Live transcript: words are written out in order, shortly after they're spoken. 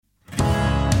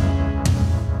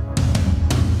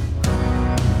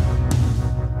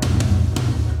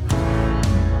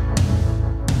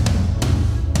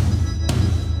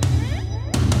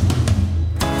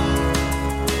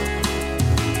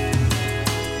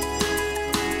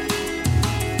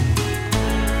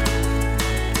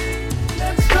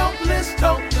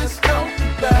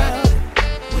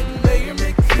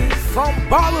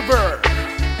Bolivar,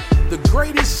 the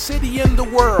greatest city in the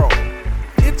world.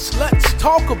 It's Let's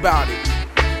Talk About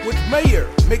It with Mayor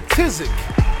McTizic.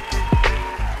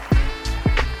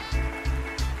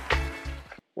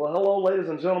 Well, hello, ladies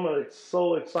and gentlemen. It's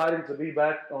so exciting to be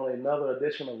back on another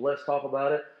edition of Let's Talk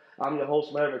About It. I'm your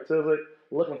host, Mayor McTizic.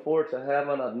 Looking forward to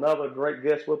having another great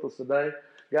guest with us today.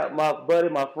 Got my buddy,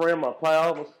 my friend, my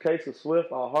pal, Mr. Casey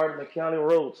Swift, our Hardeman County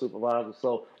Road Supervisor.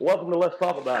 So, welcome to Let's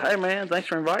Talk About It. Hey, man, thanks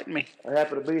for inviting me. I'm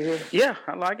happy to be here. Yeah,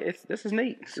 I like it. This is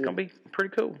neat. It's going to be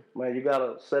pretty cool. Man, you got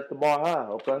to set the bar high,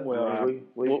 okay? Well,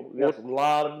 we got a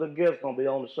lot of good guests going to be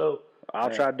on the show. I'll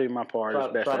try to do my part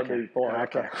as best I can. I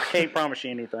can't promise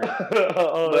you anything.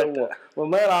 Well,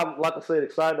 man, I'm, like I said,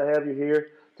 excited to have you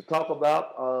here to talk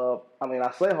about,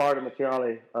 I say Hardeman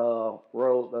County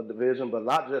Road Division, but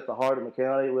not just the Hardeman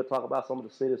County. We'll talk about some of the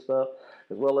city stuff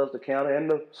as well as the county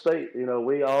and the state. You know,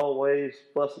 we always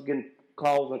fuss getting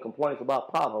calls and complaints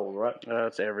about potholes, right?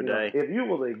 That's every day. If you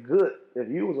was a good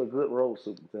road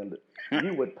superintendent,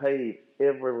 you would pave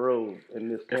every road in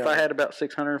this county. If I had about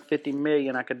 $650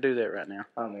 million, I could do that right now.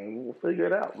 I mean, we'll figure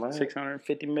it out, man.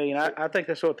 $650 million. I think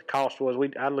that's what the cost was.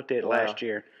 I looked at it last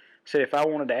year. Said if I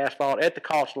wanted to asphalt at the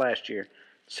cost last year,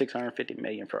 $650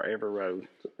 million for every road.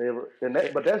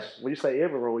 But that's when you say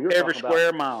every road, you're every talking square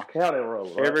about mile, county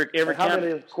road. Right? Every how county,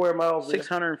 many square miles?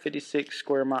 656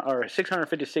 square miles, or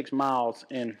 656 miles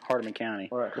in Hardeman County.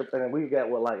 All right, and we've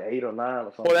got like 8 or 9 or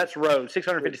something. Well, that's road.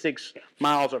 656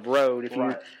 miles of road. If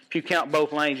you count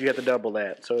both lanes, you have to double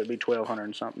that, so it'd be 1,200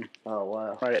 and something. Oh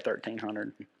wow! Right at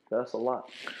 1,300. That's a lot.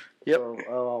 Yep.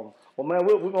 So, well, man,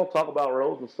 we're going to talk about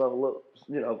roads and stuff a little.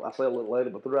 I say a little later,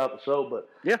 but throughout the show. But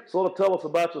yeah, sort of tell us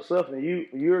about yourself. And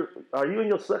are you in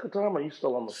your second term, or are you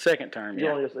still on the second term?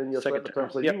 You're in your second term.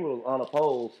 So you were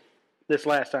unopposed this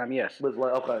last time, yes.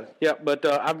 Okay. Yeah, but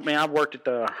I've worked at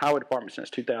the highway department since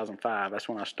 2005. That's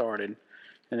when I started.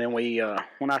 And then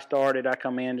when I started, I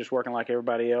come in just working like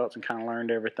everybody else and kind of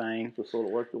learned everything. Just sort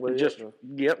of worked your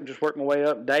way up? Just worked my way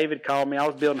up. David called me. I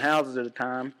was building houses at the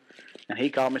time. And he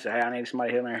called me and said, hey, I need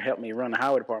somebody here to help me run the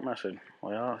highway department.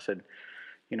 I said,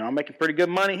 I'm making pretty good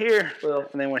money here. Well,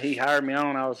 and then when he hired me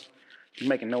on, I was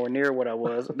making nowhere near what I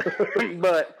was.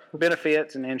 But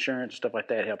benefits and insurance and stuff like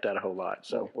that helped out a whole lot.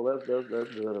 So well, that's good.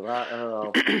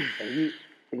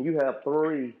 And you have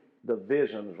 3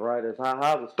 divisions, right?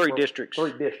 How's it 3 districts.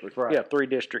 3 districts, right? Yeah, 3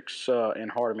 districts in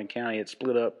Hardeman County. It's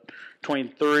split up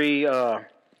between 3.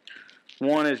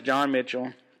 1 is John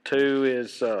Mitchell. 2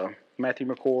 is Matthew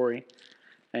McCory.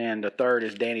 And the 3rd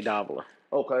is Danny Davila.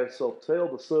 Okay, so tell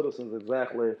the citizens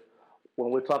exactly,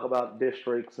 when we talk about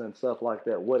districts and stuff like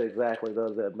that, what exactly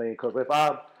does that mean? Because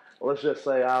let's just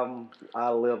say I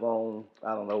live on,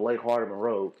 Lake Hardeman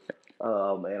Road,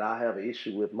 and I have an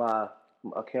issue with my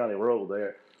county road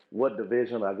there. What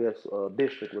division,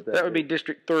 district would that be? That would be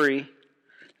District 3,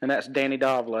 and that's Danny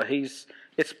Davila. It's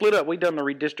split up. We done the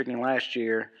redistricting last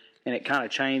year, and it kind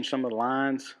of changed some of the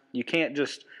lines. You can't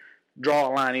just draw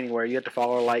a line anywhere. You have to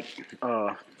follow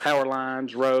power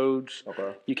lines, roads.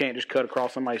 Okay. You can't just cut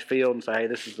across somebody's field and say, hey,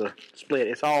 this is the split.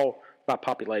 It's all by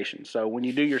population. So when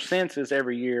you do your census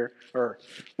every year, or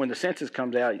when the census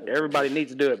comes out, everybody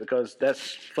needs to do it because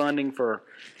that's funding for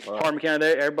Hardeman County.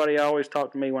 Everybody always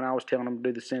talked to me when I was telling them to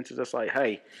do the census. It's like,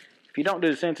 hey, if you don't do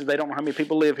the census, they don't know how many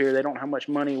people live here. They don't know how much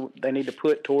money they need to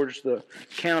put towards the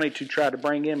county to try to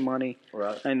bring in money.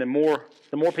 Right. And the more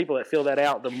people that fill that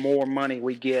out, the more money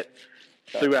we get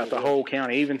throughout the whole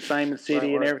county, even same in the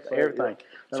city and everything. Yeah.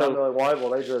 And I know in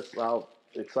Whiteville, I was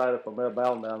excited for Mayor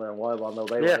Bowden down there in Whiteville. I know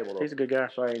they were able to he's a good guy.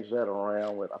 Change that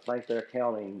around. I think they're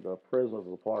counting the prisoners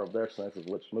as a part of their census,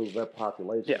 which moves their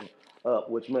population up,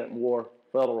 which meant more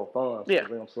federal funds for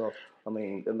them. So,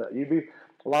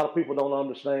 a lot of people don't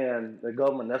understand the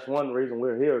government. That's one reason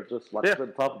we're here, just like I said, to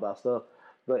talk about stuff.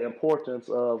 The importance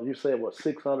of, you said,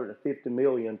 $650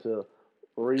 million to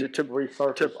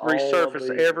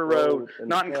resurface every road,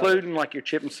 not including like your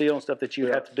chip and seal and stuff that you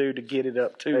have to do to get it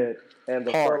up to. And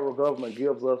the federal government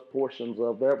gives us portions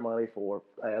of their money for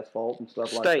asphalt and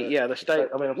stuff like that. The state.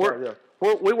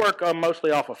 We work mostly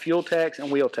off of fuel tax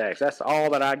and wheel tax. That's all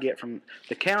that I get from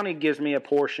the county. Gives me a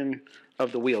portion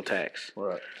of the wheel tax.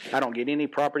 Right. I don't get any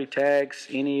property tax,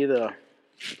 any of the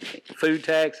food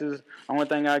taxes. Only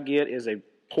thing I get is a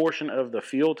portion of the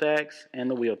fuel tax and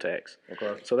the wheel tax.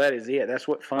 Okay. So that is it. That's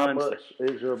what funds. How much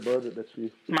is your budget that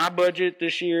you? My budget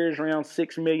this year is around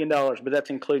 $6 million, but that's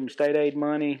including state aid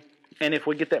money. And if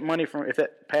we get that money if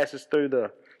that passes through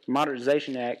the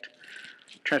Modernization Act,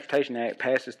 Transportation Act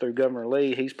passes through Governor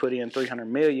Lee, he's put in $300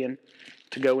 million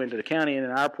to go into the county, and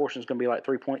then our portion is going to be like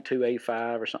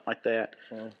 3.285 or something like that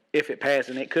if it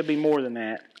passes. And it could be more than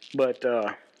that, but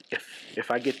if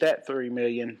I get that $3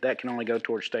 million, that can only go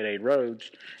towards state aid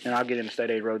roads, and I'll get into state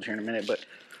aid roads here in a minute. But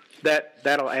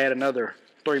that'll add another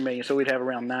 $3 million, so we'd have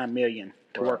around $9 million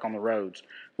to work on the roads,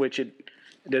 which it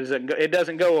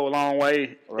doesn't go a long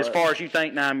way as far as you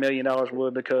think $9 million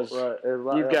would, because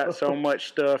you've got so much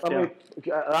stuff. I mean,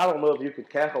 I don't know if you can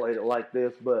calculate it like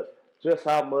this, but just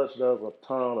how much does a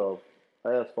ton of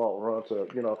asphalt run to,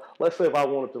 let's say if I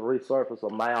wanted to resurface a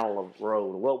mile of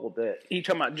road, what would that? You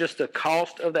talking about just the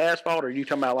cost of the asphalt, or are you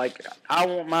talking about like, I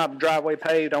want my driveway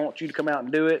paved, I want you to come out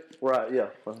and do it? Right, yeah.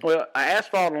 Well,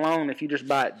 asphalt alone, if you just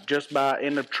buy it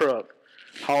in the truck,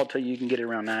 hauled to you can get it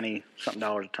around $90-something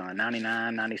a ton,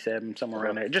 99, 97, somewhere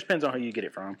around there. It just depends on who you get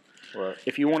it from. Right.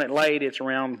 If you want it laid, it's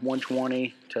around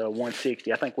 120 to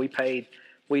 160. I think we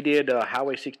did old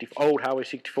Highway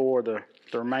 64, the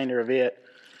remainder of it,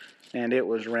 and it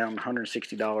was around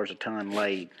 $160 a ton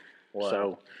laid. Wow.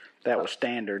 So that was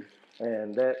standard.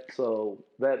 And that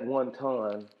 1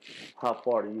 ton, how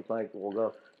far do you think it will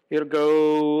go? It'll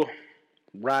go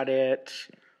right at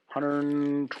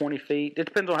 120 feet. It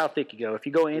depends on how thick you go. If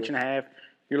you go an inch and a half,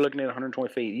 you're looking at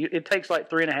 120 feet. It takes like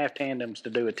 3.5 tandems to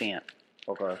do a tenth.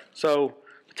 Okay. So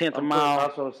a tenth of a mile. I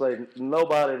was going to say,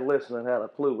 nobody listening had a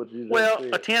clue what you just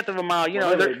said. A tenth of a mile.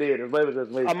 Maybe they did. It's maybe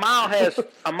just me. A mile has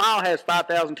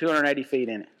 5,280 feet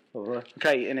in it. Okay.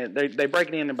 Okay, and they break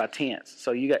it into by tenths.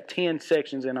 So you got 10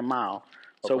 sections in a mile.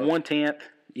 So 1/10,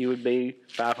 you would be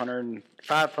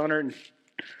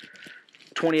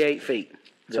 528 feet.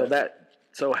 Yeah.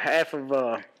 So half of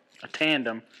a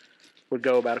tandem would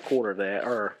go about a quarter of that,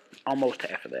 or almost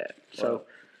half of that. So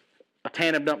a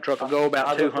tandem dump truck will go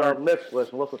about 200. Next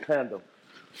question, what's a tandem?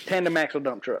 Tandem axle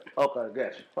dump truck. Okay,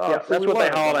 gotcha. Yeah, that's what they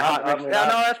haul at hot mix. No,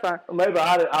 that's fine. Maybe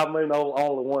I may know the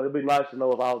only one. It'd be nice to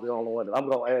know if I was the only one. I'm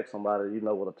going to ask somebody,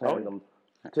 what a tandem.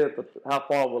 How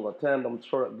far will a tandem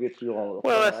truck get you on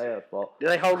asphalt?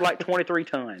 They hold like 23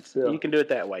 tons. Yeah. You can do it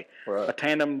that way. Right. A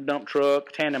tandem dump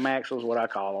truck, tandem axle is what I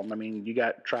call them. I mean, you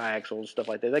got triaxles, stuff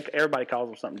like that. Everybody calls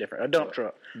them something different. A dump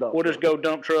truck. We'll just go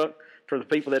dump truck for the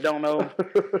people that don't know.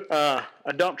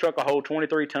 A dump truck will hold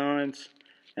 23 tons,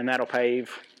 and that'll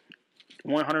pave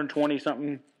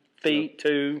 120-something feet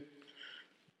to.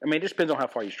 I mean, it just depends on how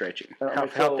far you stretch it, how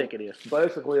thick it is.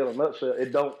 Basically, in a nutshell,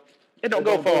 it don't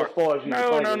go far. As far as you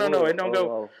No. It don't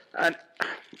go. An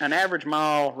average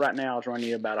mile right now is running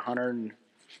you about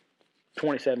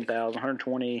 127,000,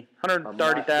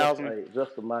 130,000.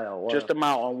 Just a mile. Wow. Just a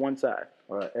mile on one side.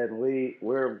 Right, and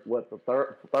we're the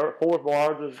fourth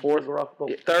largest?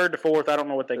 Third to fourth. I don't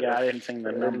know what they got. I haven't seen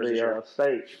the numbers in the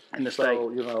state. In the state.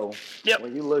 So,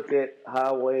 when you look at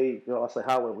highway, I say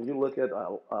highway, when you look at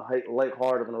a Lake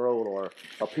Hardeman Road or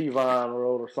a Peavine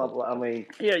Road or something,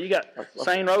 yeah, you got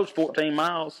Sane Road's 14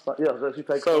 miles. Yeah, you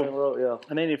take Sane Road, yeah.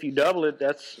 And then if you double it,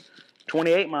 that's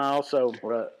 28 miles. So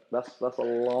right, that's a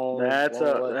long. That's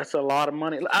a lot of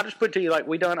money. I'll just put it to you, like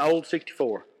we done Old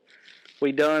 64.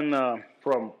 We done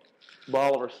from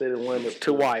Bolivar city limits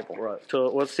to Wyville. Right.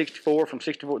 To 64, from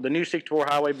 64, the new 64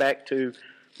 highway back to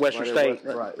Western State.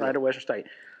 Right to Western State.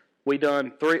 We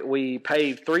done we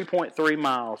paved 3.3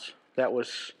 miles.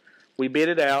 We bid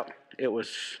it out.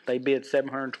 They bid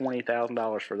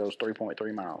 $720,000 for those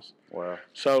 3.3 miles. Wow.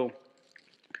 So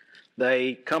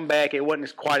they come back. It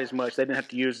wasn't quite as much. They didn't have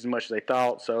to use as much as they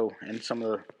thought. So, and some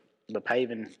of the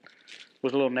paving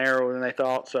was a little narrower than they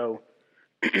thought. So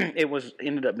it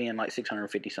ended up being like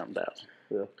 $650-something thousand.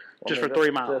 Yeah. For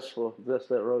 3 miles. Just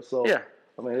that road. So yeah.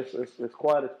 I mean, it's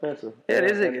quite expensive. Yeah,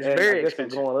 it is. It's very expensive.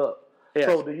 It's going up. Yes.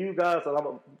 So do you guys? And I'm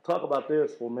gonna talk about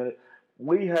this for a minute.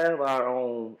 We have our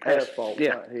own asphalt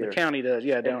right here. The county does.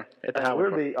 Yeah, down at the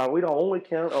highway. Are we the only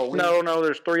county? No.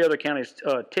 There's 3 other counties.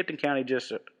 Tipton County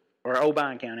or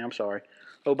O'Brien County. I'm sorry.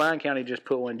 O'Brien County just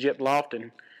put one. Jip Lofton,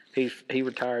 he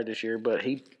retired this year, but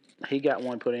he got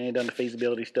one put in. He done the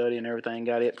feasibility study and everything.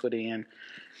 Got it put in.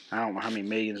 I don't know how many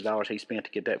millions of dollars he spent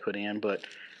to get that put in, but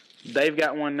they've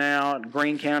got one now.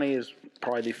 Greene County is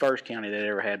probably the first county that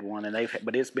ever had one, and they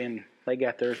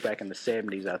got theirs back in the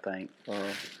 70s, I think.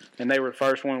 And they were the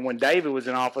first one when David was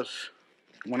in office.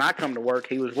 When I come to work,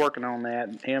 he was working on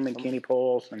that. Him and Kenny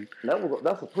Poles, and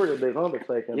that's a pretty big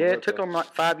undertaking. Yeah, it took them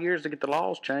like 5 years to get the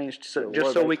laws changed, so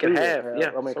we could have.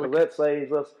 Yeah, I mean, because that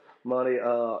saves us money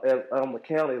on the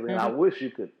county. Mm-hmm. I wish you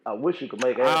could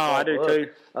make asphalt. Oh, I do too.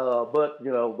 But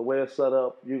the way it's set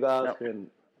up, you guys can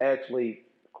actually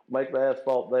make the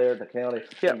asphalt there in the county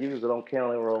and use it on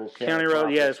county roads. County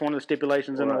roads, yeah, it's one of the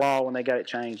stipulations in the law when they got it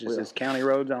changed. It says county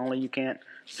roads only. You can't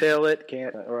sell it,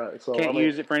 can't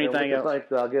use it for anything else.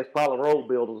 I guess probably Road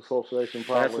Builders Association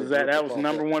probably. That was the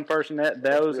number one person.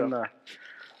 Those and the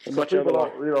so people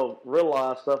don't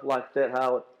realize stuff like that,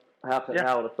 how how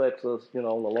it affects us, on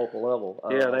the local level.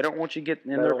 They don't want you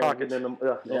getting in their pockets. Don't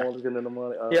want to get in the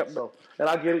money. And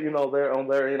I get it, they're on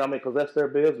their end. I mean, because that's their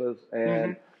business,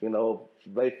 and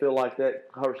they feel like that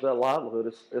hurts their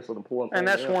livelihood. It's an important thing. And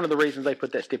that's one of the reasons they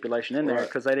put that stipulation in there,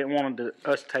 because they didn't want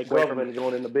us to take away from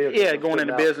going into business. Yeah, going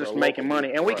into business, making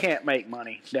money, and we can't make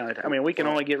money down there. I mean, we can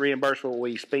only get reimbursed for what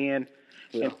we spend.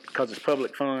 Because it's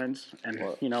public funds, and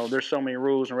there's so many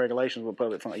rules and regulations with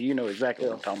public funds. You know exactly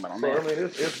what I'm talking about on that. I mean,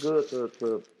 it's good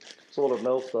to sort of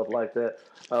know stuff like that.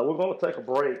 We're going to take a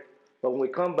break, but when we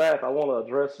come back, I want to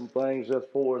address some things just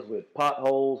for us with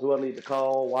potholes, who I need to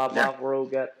call, why my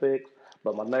road got fixed,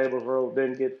 but my neighbor's road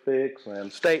didn't get fixed,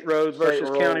 and state roads versus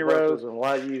county roads, and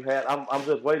why you had. I'm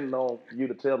just waiting on you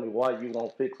to tell me why you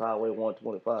won't fix Highway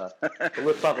 125. So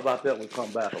let's talk about that when we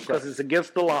come back. Because it's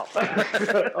against the law. All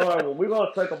right. Well, we're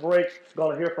going to take a break.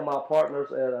 Going to hear from our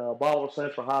partners at Bolivar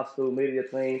Central High School media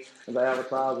team and the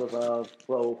advertisers.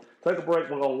 So take a break.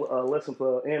 We're going to listen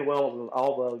to Ian Wells and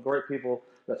all the great people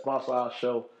that sponsor our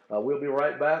show. We'll be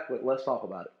right back with Let's Talk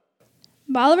About It.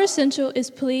 Bolivar Central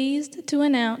is pleased to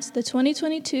announce the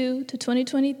 2022 to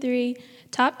 2023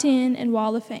 Top 10 and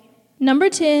Wall of Fame. Number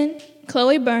 10,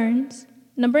 Chloe Burns.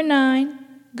 Number 9,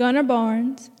 Gunnar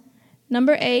Barnes.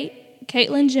 Number 8,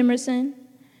 Caitlin Jimerson.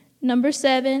 Number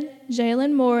 7,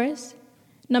 Jalen Morris.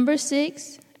 Number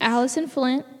 6, Allison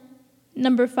Flint.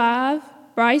 Number 5,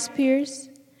 Bryce Pierce.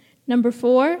 Number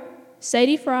 4,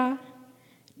 Sadie Fry.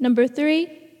 Number 3,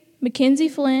 Mackenzie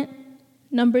Flint.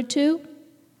 Number 2,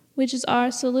 which is our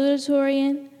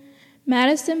salutatorian,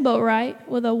 Madison Boatwright,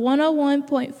 with a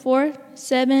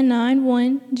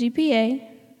 101.4791 GPA,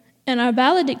 and our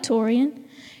valedictorian,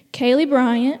 Kaylee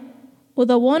Bryant,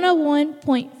 with a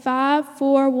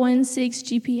 101.5416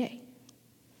 GPA.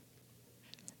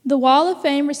 The Wall of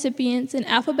Fame recipients in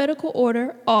alphabetical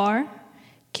order are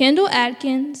Kendall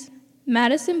Atkins,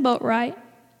 Madison Boatwright,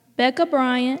 Becca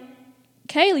Bryant,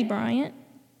 Kaylee Bryant,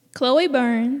 Chloe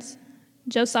Burns,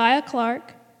 Josiah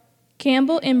Clark,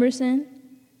 Campbell Emerson,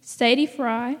 Sadie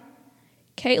Fry,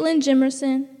 Caitlin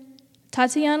Jimerson,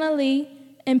 Tatiana Lee,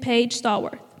 and Paige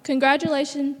Stallworth.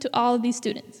 Congratulations to all of these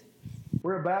students.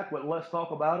 We're back with Let's Talk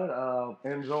About It.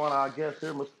 Enjoying our guest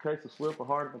here, Mr. Casey Swift, the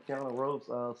Hardeman County Roads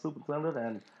Superintendent,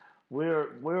 and we're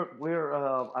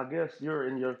I guess you're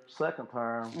in your second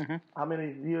term. Mm-hmm. How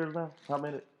many years now? It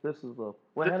hasn't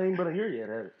even been a year yet,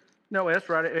 has it? No, that's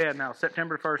right. Yeah, now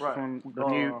September 1st is when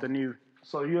the new.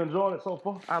 So you enjoying it so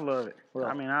far? I love it. Right.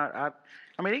 I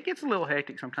mean, it gets a little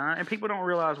hectic sometimes, and people don't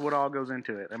realize what all goes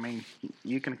into it. I mean,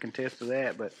 you can contest to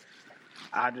that, but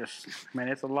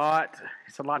it's a lot.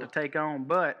 It's a lot to take on,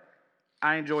 but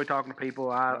I enjoy talking to people.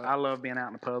 I love being out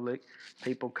in the public.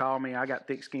 People call me. I got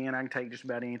thick skin. I can take just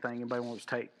about anything anybody wants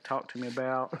to talk to me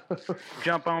about,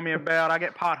 jump on me about. I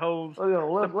get potholes. Oh, yeah,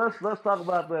 let's talk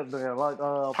about that then. Like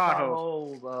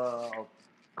potholes,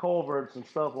 culverts and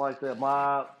stuff like that.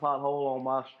 My pothole on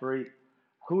my street.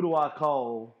 Who do I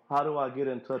call? How do I get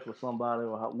in touch with somebody?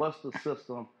 What's the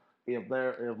system if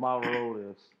my road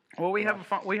is? Well, we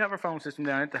have a phone system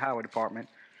down at the highway department.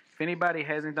 If anybody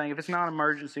has anything, if it's not an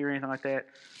emergency or anything like that,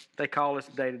 they call us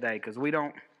day to day because we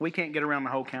can't get around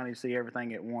the whole county to see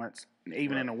everything at once,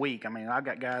 even in a week. I mean, I've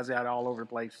got guys out all over the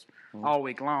place all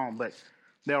week long, but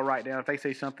they'll write down if they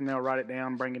see something, they'll write it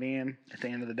down, bring it in at the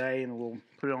end of the day, and we'll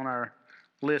put it on our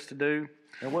list to do.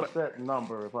 And what's that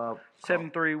number?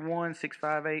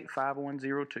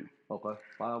 731-658-5102. Okay,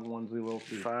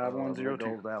 5102. 5102. Goes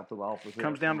down to the office.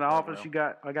 Comes down to the office.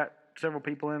 I got several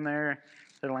people in there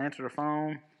that'll answer the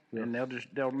phone, and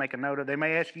they'll make a note of. They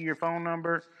may ask you your phone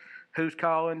number, who's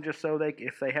calling, just so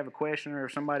if they have a question or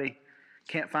if somebody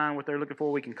can't find what they're looking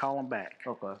for, we can call them back.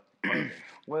 Okay.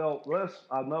 Well,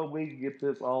 I know we get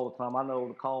this all the time. I know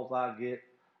the calls I get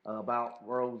about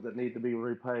roads that need to be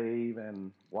repaved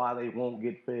and why they won't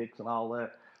get fixed and all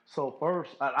that. So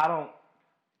first, to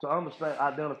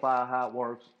identify how it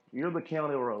works, you're the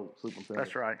county road superintendent.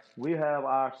 That's right. We have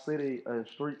our city and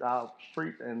our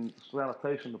street and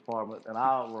sanitation department and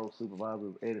our road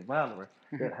supervisor, Eddie Vandery,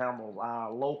 that handles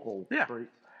our local streets.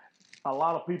 A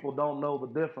lot of people don't know the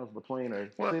difference between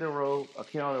a city road, a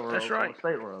county road, and a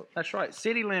state road. That's right.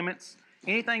 City limits,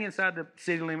 anything inside the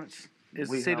city limits is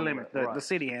the city limit. The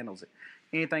city handles it.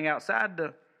 Anything outside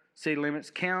the city limits,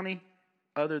 county,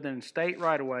 other than state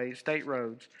right-of-ways, state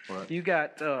roads. Right. You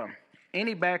got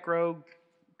any back road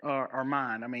are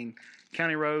mine. I mean,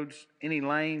 county roads, any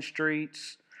lane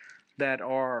streets that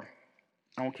are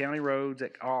on county roads,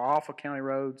 that are off of county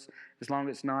roads, as long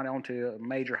as it's not onto a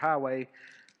major highway,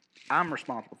 I'm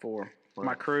responsible for. Right.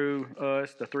 My crew,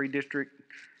 us, the 3 district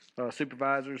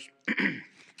supervisors.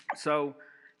 So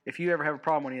if you ever have a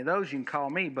problem with any of those, you can call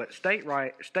me. But state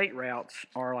routes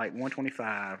are like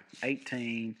 125,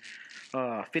 18,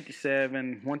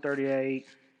 57, 138,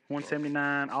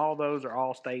 179. All those are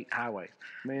all state highways.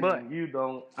 But you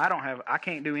don't. I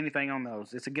can't do anything on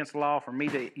those. It's against the law for me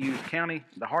to use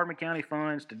the Hardeman County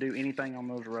funds to do anything on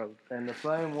those roads. And the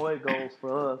same way goes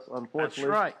for us.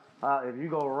 Unfortunately, that's right. If you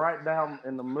go right down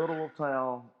in the middle of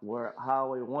town, where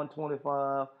Highway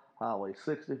 125, Highway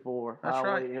 64, That's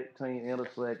Highway right. 18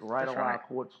 intersect right around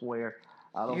Court Square.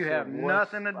 You have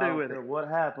nothing to do with it. What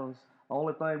happens?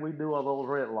 Only thing we do are those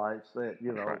red lights that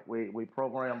we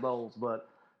program those, but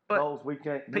those we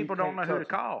can't. People don't know who to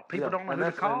call. People don't know who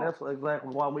to call. And that's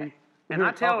exactly why we. And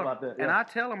I tell them, I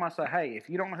tell them, I say, hey, if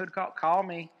you don't know who to call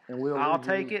me. And I'll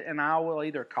take it, and I will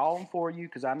either call them for you,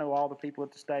 because I know all the people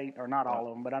at the state, or not all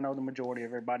of them, but I know the majority of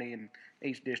everybody in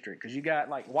each district. Because you got,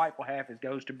 like, Whiteville half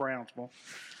goes to Brownsville.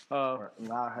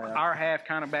 Our half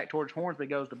kind of back towards Hornsby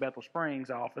goes to Bethel Springs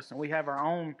office, and we have our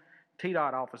own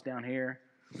TDOT office down here.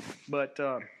 But,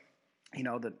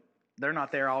 they're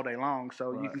not there all day long,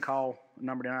 so you can call a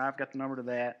number down. I've got the number to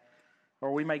that.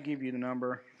 Or we may give you the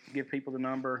number, give people the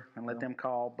number, and let them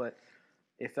call. But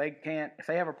if they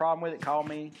have a problem with it, call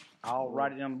me. I'll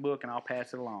write it down in the book and I'll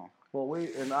pass it along. Well,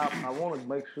 I want to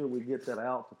make sure we get that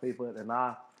out to people. And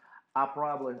I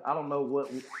don't know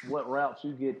what routes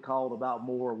you get called about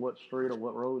more, what street or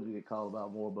what roads you get called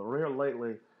about more. But real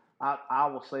lately, I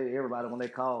will say to everybody when they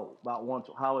call about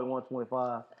Highway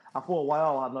 125. For a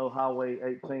while, I know Highway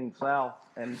 18 south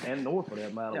and north for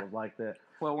that matter was like that.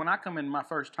 Well, when I come in my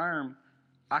first term,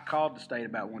 I called the state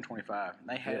about 125.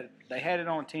 They had it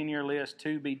on a 10-year list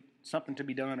to be something to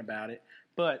be done about it,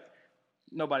 but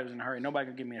nobody was in a hurry. Nobody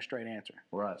could give me a straight answer.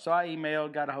 Right. So I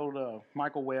emailed, got a hold of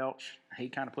Michael Welch. He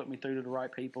kind of put me through to the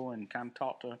right people and kind of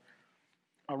talked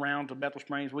around to Bethel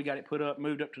Springs. We got it put up,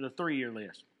 moved up to the 3-year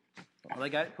list. Well, they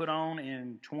got it put on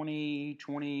in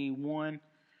 2021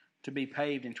 to be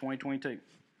paved in 2022.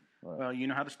 Right. Well, you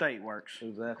know how the state works.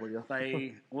 Exactly, yeah.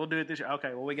 We'll do it this year. Okay,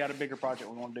 well, we got a bigger project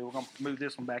we're going to do. We're going to move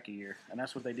this one back a year. And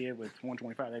that's what they did with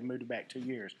 125. They moved it back 2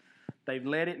 years. They've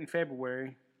let it in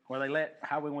February, where they let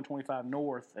Highway 125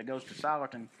 north that goes to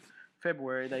Silerton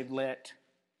February. They've let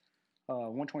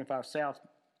 125 south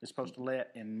is supposed to let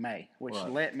in May, which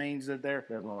let means that their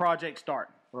project's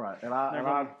starting. Right, and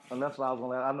that's what I was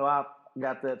going to add. I know I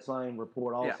got that same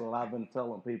report also, and I've been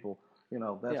telling people,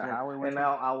 that's Highway 125. And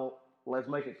now let's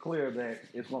make it clear that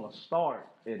it's going to start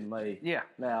in May. Yeah.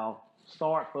 Now,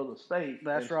 start for the state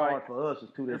and start for us is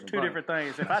two different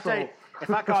things. If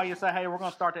I call you and say, hey, we're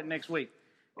going to start that next week.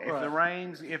 If the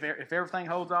rains, if everything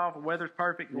holds off, the weather's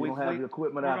perfect, we're going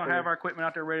to have our equipment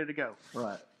out there ready to go.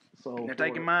 Right. So now,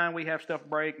 take in mind, we have stuff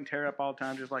break and tear up all the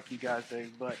time, just like you guys do.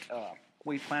 But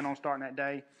we plan on starting that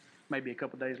day, maybe a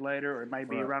couple of days later, or it may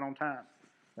be right on time.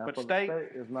 Now, but the state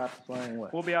is not the same way.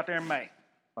 We'll be out there in May.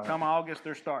 Right. Come August,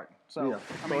 they're starting. So,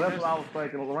 that's what I was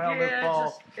thinking. Around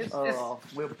this fall,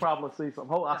 we'll probably see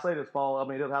some. I say this fall. I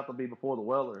mean, it'll have to be before the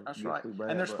weather. That's right. Too bad,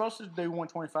 and they're supposed to do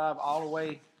 125 all the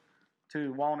way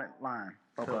to Walnut Line,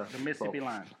 the Mississippi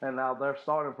line. And now they're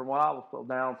starting from where I was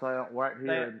downtown, right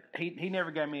here. He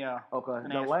never gave me a. Okay.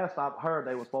 The last I heard,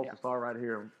 they were supposed to start right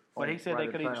here. But he said they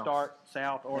could either start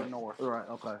south or north. Right,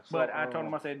 okay. So, but I told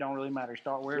him, I said, it don't really matter.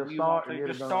 Start wherever you want to.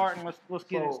 Just start and let's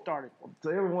get it started. To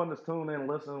everyone that's tuning in,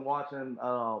 listening, watching,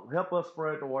 help us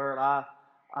spread the word. I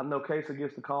know Casey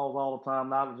gets the calls all the time,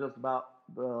 not just about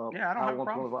the I don't have a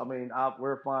problem. I mean,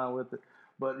 we're fine with it.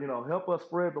 But, help us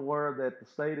spread the word that the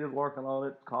state is working on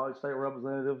it, call your state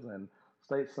representatives and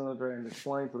state senator and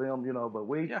explain to them, but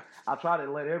I try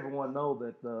to let everyone know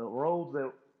that the roads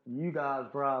that you guys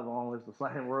drive on is the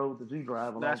same road that you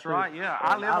drive on. That's right, yeah.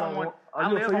 I live on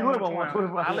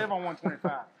 125. I live on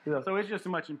 125. So it's just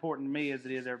as much important to me as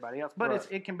it is everybody else. But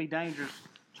it can be dangerous,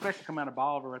 especially coming out of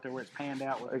Bolivar right there where it's panned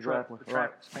out with the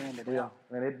traffic's panned out.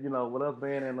 And it, with us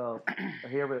being in a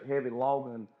heavy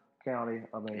logging county,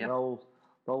 I mean,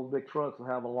 those big trucks will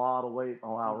have a lot of weight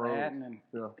on our roads.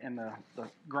 And the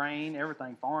grain,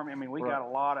 everything farming. I mean, we got a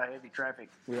lot of heavy traffic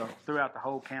throughout the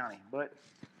whole county. But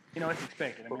it's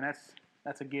expected. I mean,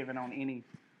 that's a given on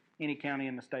any county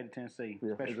in the state of Tennessee,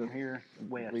 especially from here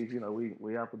west.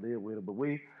 We have to deal with it, but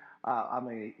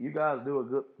you guys do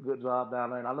a good job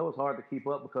down there, and I know it's hard to keep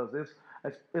up because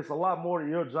it's a lot more to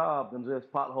your job than just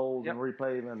potholes and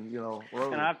repaving,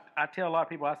 roads. And I tell a lot of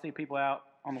people, I see people out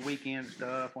on the weekend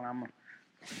stuff when I'm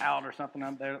out or something.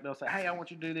 They'll say, "Hey, I want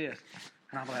you to do this,"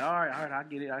 and I'm like, "All right, I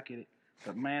get it."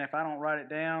 But, man, if I don't write it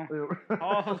down,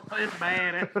 it's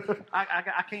bad.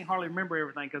 I can't hardly remember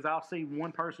everything because I'll see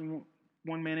one person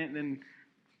 1 minute and then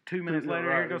 2 minutes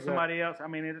later, here goes somebody else. I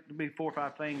mean, it'd be 4 or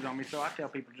 5 things on me. So I tell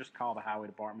people just call the highway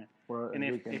department. Right, and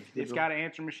if it's got an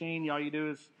answer machine, all you do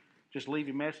is just leave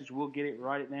your message. We'll get it,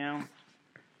 write it down.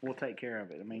 We'll take care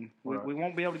of it. I mean, we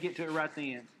won't be able to get to it right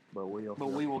then, but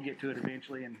we will get to it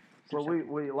eventually. And so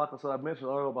we like I said, I mentioned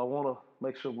earlier, but I want to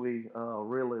make sure we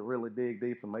really, really dig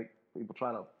deep and make people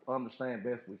try to understand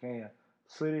best we can.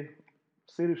 City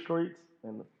streets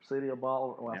in the city of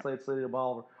Bolivar. When I say city of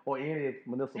Bolivar, or any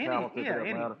municipality,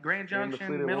 any Grand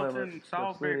Junction, Middleton,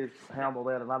 Salisbury, the cities handle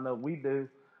that, and I know we do.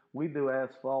 We do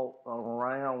asphalt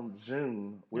around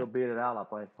June. We'll bid it out, I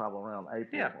think, probably around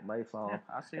April or May.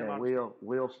 I see and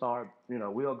we'll start.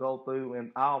 We'll go through,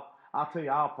 and I'll tell you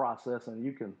our process, and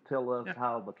you can tell us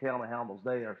how the county handles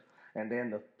theirs. And then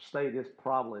the state is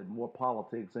probably more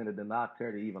politics in it than I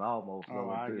care to even almost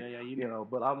go into.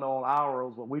 But I know on our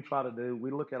roads, what we try to do, we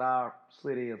look at our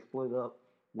city and split up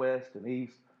west and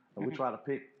east, and we try to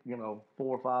pick 4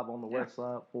 or 5 on the west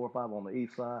side, 4 or 5 on the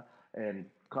east side, and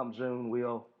come June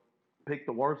we'll pick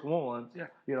the worst ones. Yeah.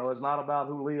 It's not about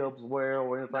who lives where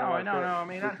or anything like that. No. I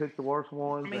mean, we pick the worst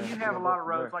ones. I mean, you have a lot of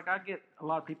roads. Like I get a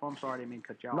lot of people. I'm sorry, I didn't mean to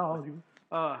cut you off.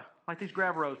 No. Like these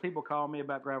gravel roads. People call me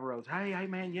about gravel roads. Hey,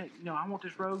 man, I want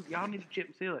this road. Y'all need to chip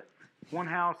and seal it. One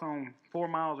house on 4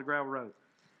 miles of gravel road.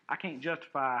 I can't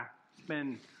justify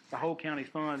spending the whole county's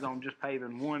funds on just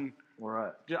paving one.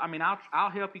 Right. I mean, I'll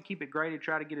help you keep it graded.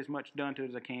 Try to get as much done to it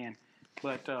as I can.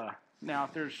 But now,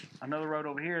 if there's another road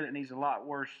over here that needs a lot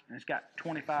worse, and it's got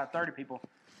 25, 30 people,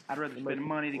 I'd rather spend the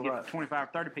money to get 25,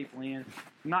 30 people in.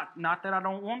 Not that I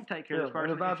don't want to take care of this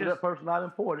person. That person not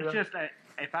important. It's just that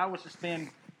if I was to spend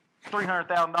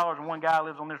 $300,000 and one guy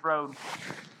lives on this road,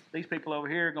 these people over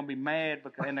here are going to be mad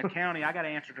because in the county, I got to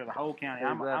answer to the whole county.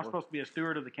 Exactly. I'm supposed to be a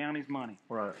steward of the county's money.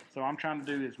 Right. So I'm trying to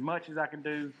do as much as I can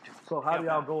do. So how do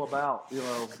y'all go about,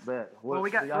 that? Well,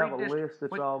 we got do y'all have a list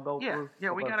that y'all go through?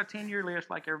 Yeah, we got a 10-year list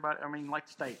like everybody. I mean, like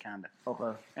the state kind of.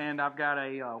 Okay. And I've got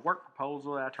a work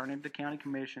proposal that I turn into the county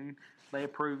commission. They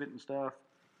approve it and stuff.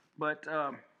 But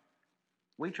I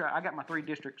got my 3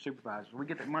 district supervisors. We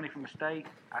get the money from the state.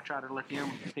 I try to let them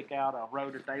pick out a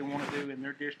road that they want to do in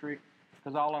their district.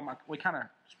 Because all of them, we kind of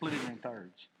split it in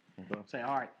thirds. Okay. Say,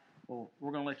 all right, well,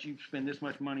 we're going to let you spend this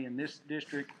much money in this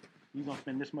district. You're going to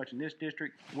spend this much in this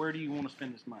district. Where do you want to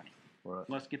spend this money? Right.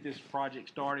 Let's get this project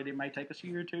started. It may take us a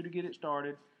year or 2 to get it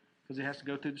started because it has to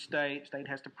go through the state. State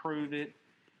has to prove it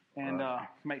and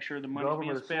make sure the money's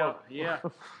being spent. Yeah.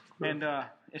 And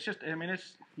it's just, I mean,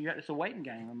 it's a waiting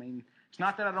game. I mean, it's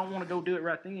not that I don't want to go do it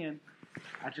right then.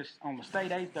 I just, on the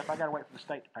state aid stuff, I got to wait for the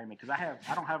state to pay me because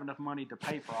I don't have enough money to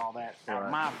pay for all that out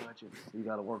of my budget. You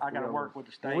got to work. I got to work with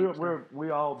the state. We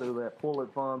all do that. Pulling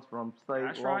funds from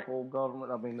state, local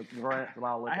government. I mean, the grants and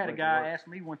all that. I had a guy ask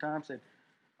me one time, said,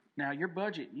 "Now your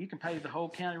budget, you can pay the whole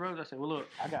county roads." I said, "Well, look,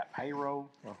 I got payroll.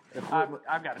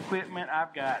 I've got equipment.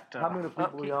 I've got how many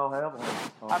people do y'all have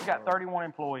on? I've got 31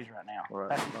 employees right now. Right.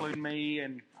 That's including me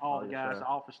and all the guys, the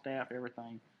office staff,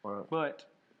 everything. Right. But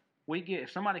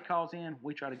if somebody calls in,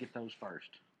 we try to get those first.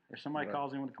 If somebody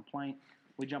calls in with a complaint,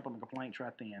 we jump on the complaints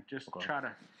right then. Just try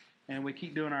to, and we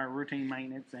keep doing our routine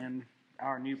maintenance and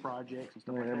our new projects and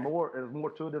stuff like that. And there's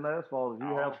more to it than asphalt.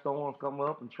 You have storms come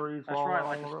up and trees fall. That's right,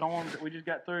 like the storms that we just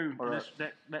got through.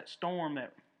 That storm,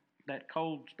 that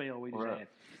cold spell we just had.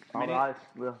 I mean, ice.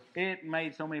 It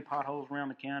made so many potholes around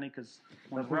the county because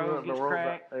when the road gets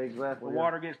cracked, the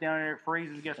water gets down there, it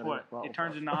freezes. Guess what? It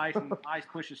turns into ice, and ice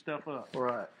pushes stuff up.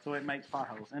 Right. So it makes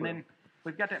potholes. And then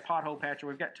we've got that pothole patcher.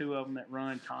 We've got 2 of them that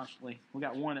run constantly. We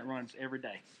got one that runs every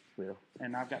day. Yeah.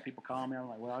 And I've got people calling me. I'm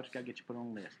like, well, I just got to get you put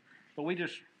on the list. But we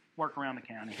just work around the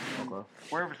county. Okay.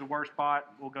 Wherever it's the worst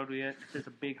spot, we'll go to it. If it's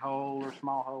a big hole or a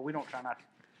small hole, we don't try not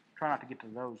to get to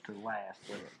those to last.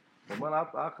 But man,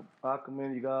 I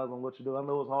commend you guys on what you do. I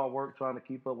know it's hard work trying to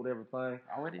keep up with everything.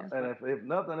 Oh, it is. And if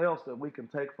nothing else that we can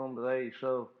take from today's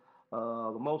show,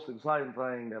 the most exciting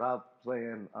thing that I'm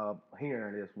saying,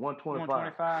 hearing is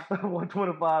 125.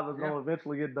 125 is going to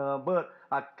eventually get done, but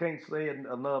I can't say it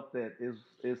enough that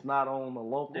it's not on the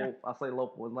local. Yeah. I say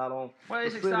local, it's not on. Well,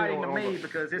 it's exciting to me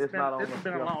because this has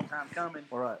been a long time coming.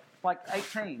 All right. Like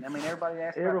 18. I mean, everybody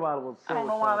asked. Everybody was. I don't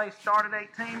know why they started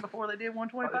 18 before they did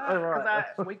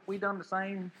 125. Because we done the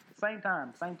same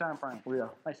time frame. Yeah.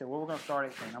 They said, well, we're going to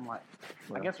start 18. I'm like,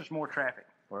 I guess there's more traffic.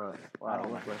 Right. Well, I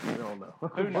don't know.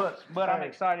 Who knows? But I'm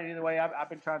excited either way. I've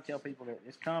been trying to tell people that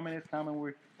it's coming.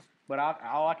 But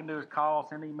all I can do is call,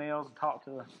 send emails, and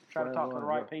try to talk to the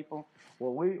right people.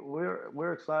 Well,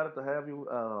 we're excited to have you.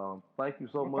 Thank you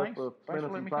so much for spending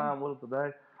some time with us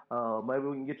today. maybe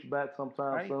we can get you back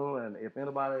sometime soon. And if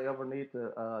anybody ever needs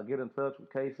to get in touch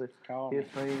with Casey, his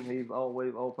team, he's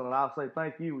always open. And I'll say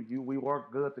thank you. We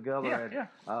work good together.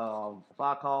 If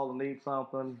I call and need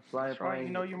something, same thing.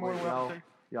 You know you're more than welcome to.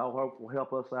 Y'all will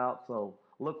help us out. So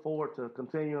look forward to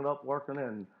continuing up working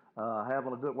and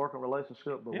having a good working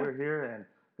relationship. But we're here. And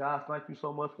guys, thank you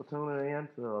so much for tuning in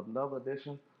to another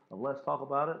edition of Let's Talk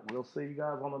About It. We'll see you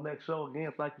guys on the next show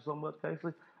again. Thank you so much,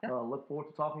 Casey. Look forward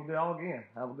to talking to y'all again.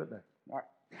 Have a good day. All right.